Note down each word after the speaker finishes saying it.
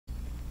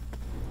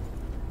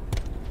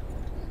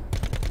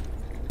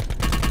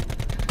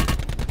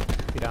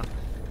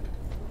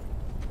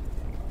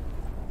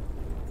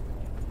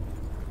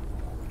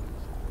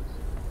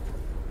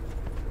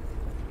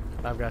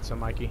I've got some,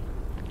 Mikey.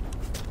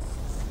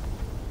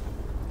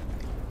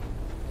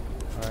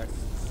 Alright,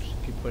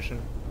 just keep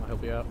pushing. I'll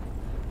help you out.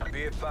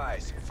 Be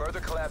advised, further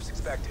collapse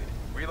expected.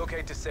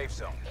 Relocate to safe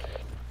zone.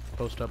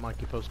 Post up,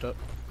 Mikey, post up.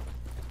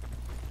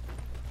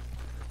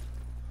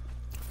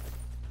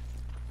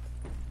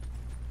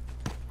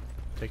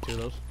 Take 2 of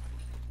those.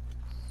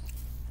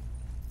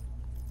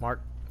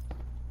 Mark.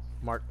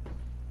 Mark.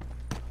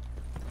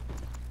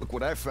 Look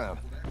what I found.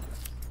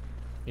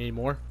 You need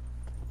more?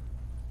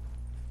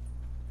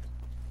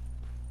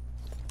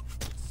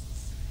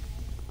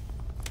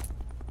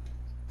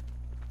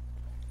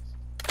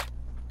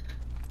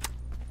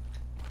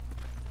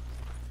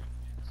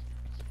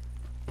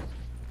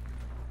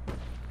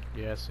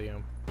 Yeah, I see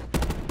him.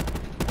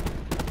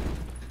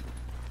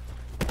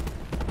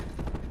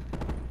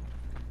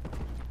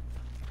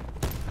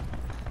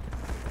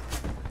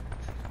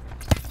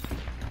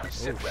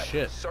 Oh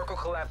shit. Circle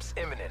collapse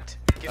imminent.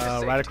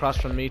 Right across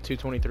from me,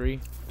 223.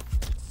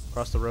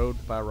 Across the road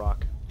by a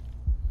rock.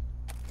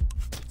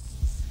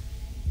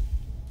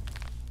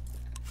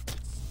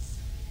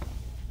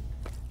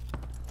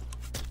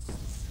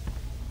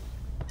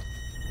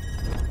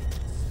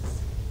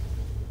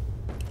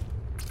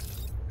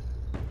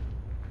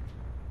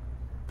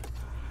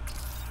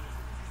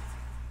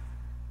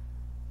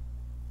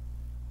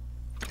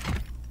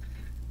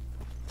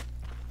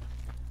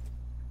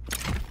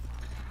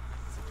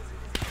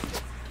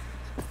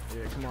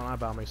 Yeah, come on,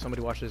 eyeball me.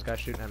 Somebody watch this guy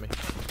shooting at me.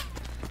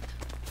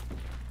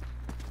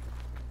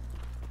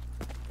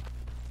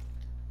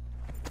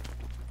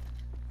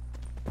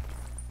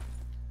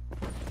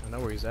 I know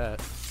where he's at.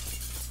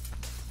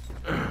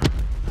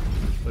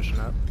 Pushing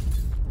up.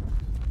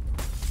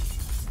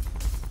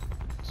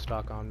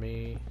 Stock on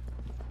me.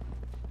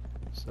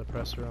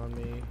 Suppressor on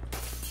me.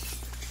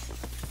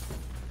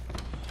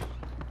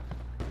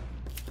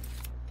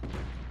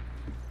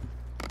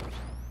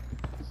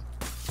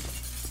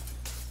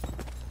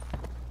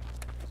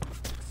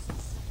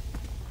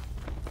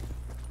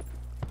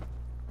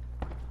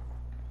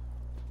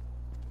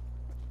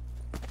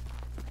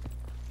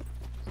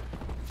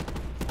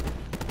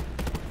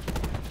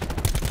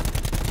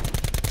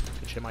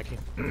 Shit, Mikey.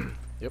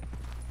 Yep.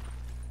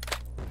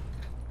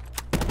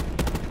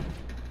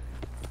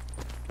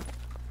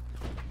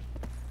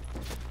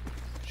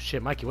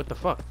 Shit, Mikey, what the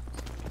fuck?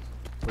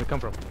 Where'd it come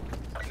from?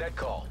 Net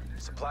call.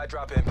 Supply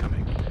drop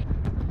incoming.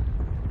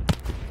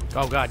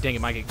 Oh god dang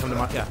it, Mikey. Come to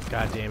my... Yeah,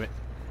 god damn it.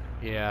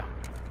 Yeah.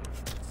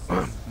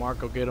 Mark,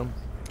 go get him.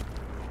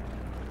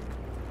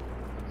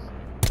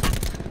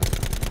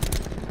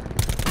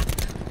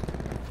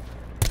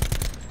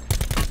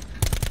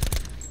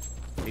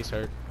 He's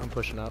hurt. I'm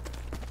pushing up.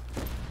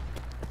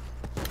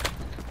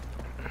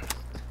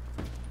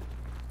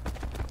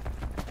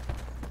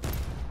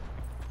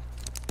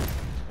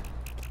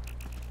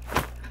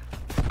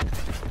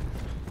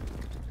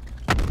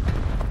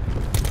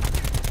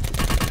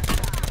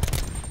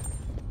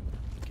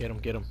 Get him,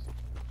 get him.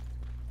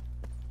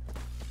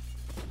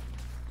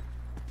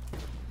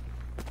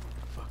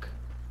 Fuck.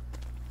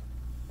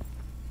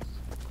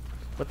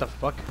 What the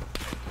fuck?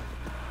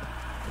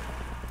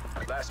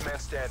 Last man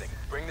standing.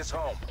 Bring this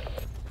home.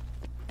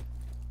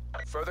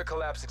 Further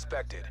collapse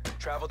expected.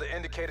 Travel to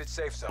indicated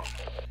safe zone.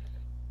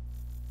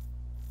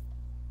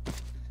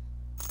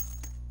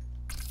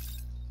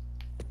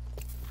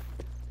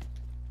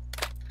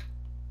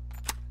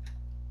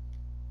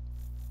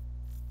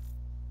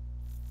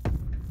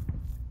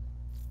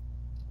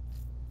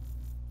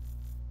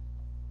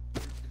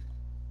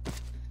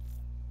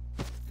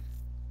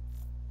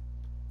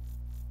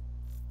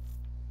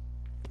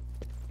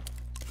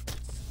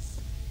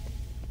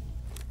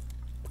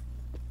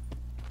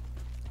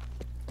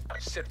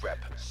 Sit rep.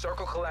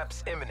 Circle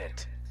collapse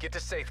imminent. Get to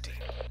safety.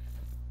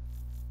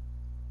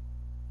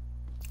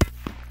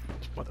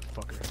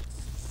 Motherfucker.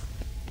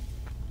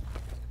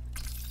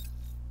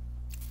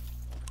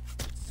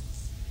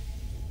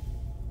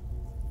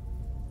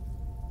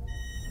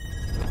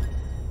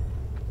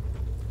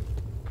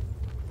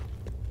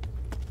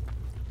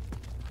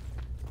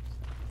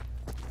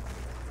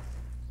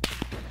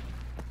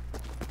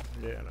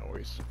 Yeah, no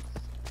worries.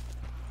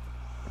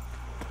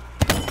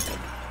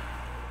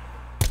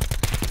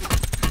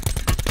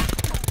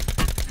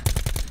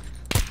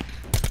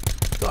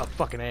 Oh,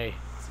 fucking A.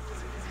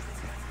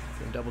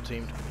 Been double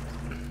teamed.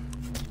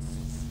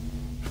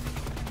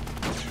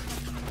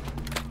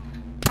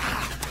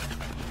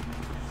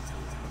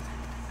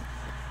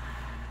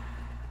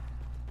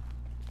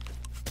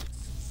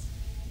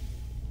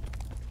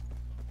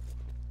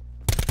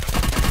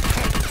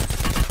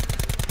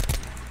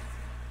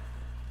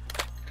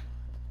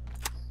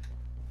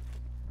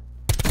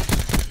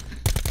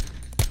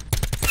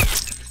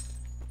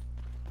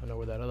 I know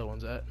where that other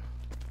one's at.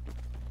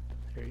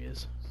 There he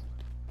is.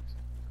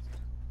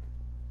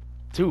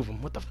 2 of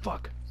them, what the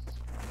fuck?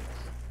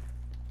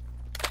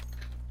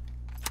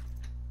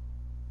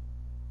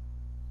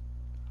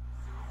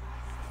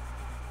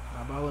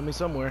 Eyeballing me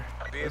somewhere.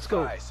 Let's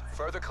go.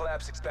 Further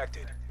collapse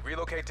expected.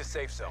 Relocate to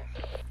safe zone.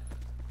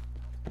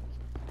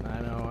 I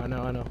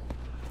know.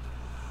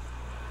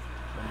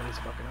 He's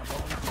fucking up all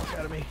the fuck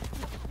out of me.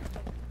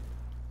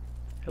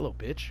 Hello,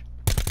 bitch.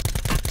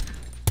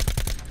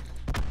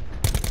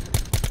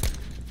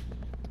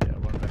 Yeah,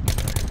 run back in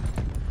there.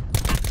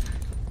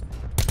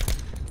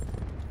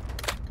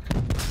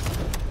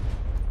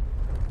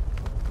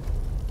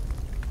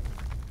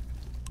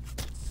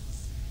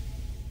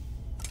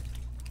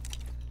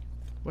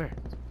 Where?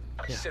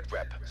 Yeah. Sit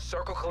rep.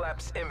 Circle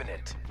collapse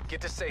imminent. Get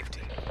to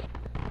safety.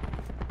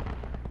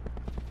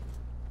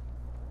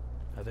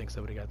 I think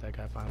somebody got that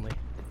guy finally.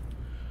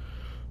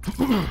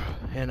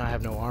 And I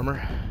have no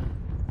armor.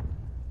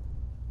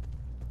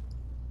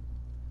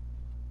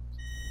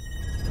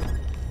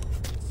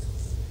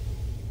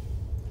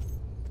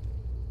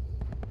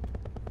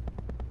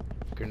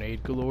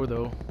 Grenade galore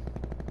though.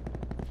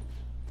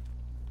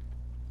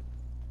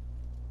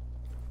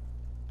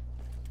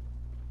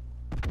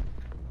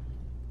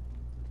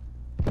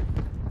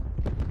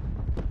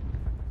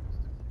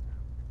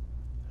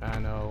 I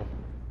know.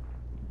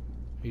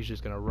 He's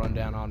just gonna run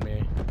down on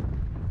me.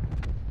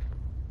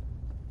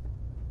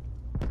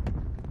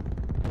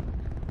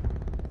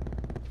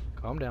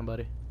 Calm down,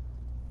 buddy.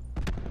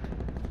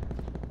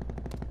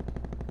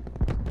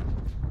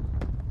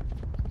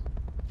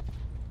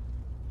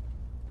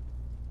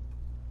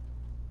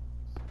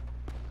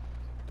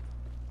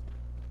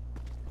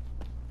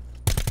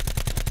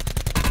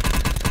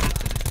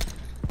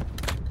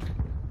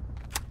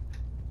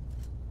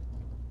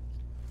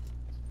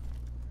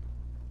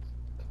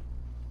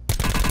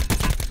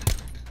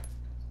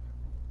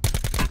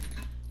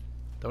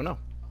 Don't know.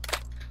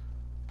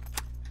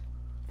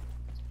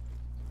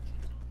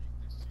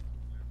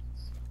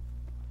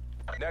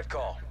 Net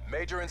call.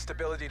 Major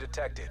instability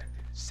detected.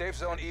 Safe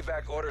zone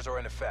evac orders are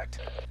in effect.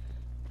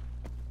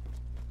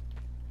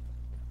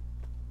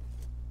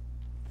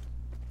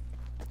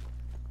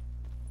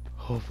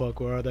 Oh fuck,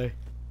 where are they?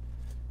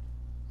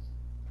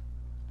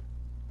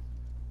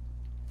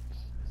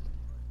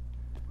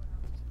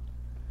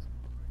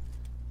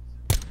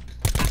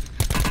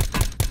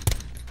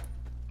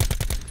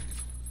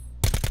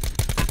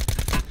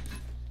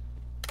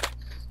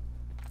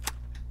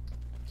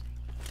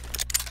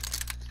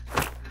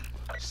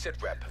 Sit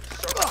rep.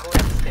 Circle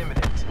collapse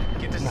imminent.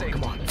 Get to safety.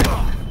 Come on.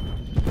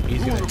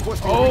 He's gonna.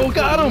 Oh,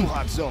 got him!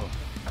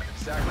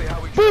 Exactly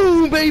how we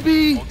Boom,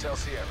 baby! Hotel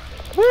Sierra.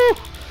 Woo!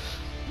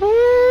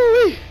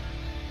 Woo!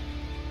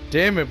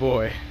 Damn it,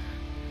 boy.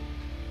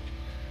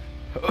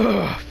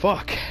 Ugh,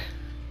 fuck.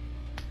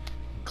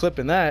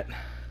 Clipping that.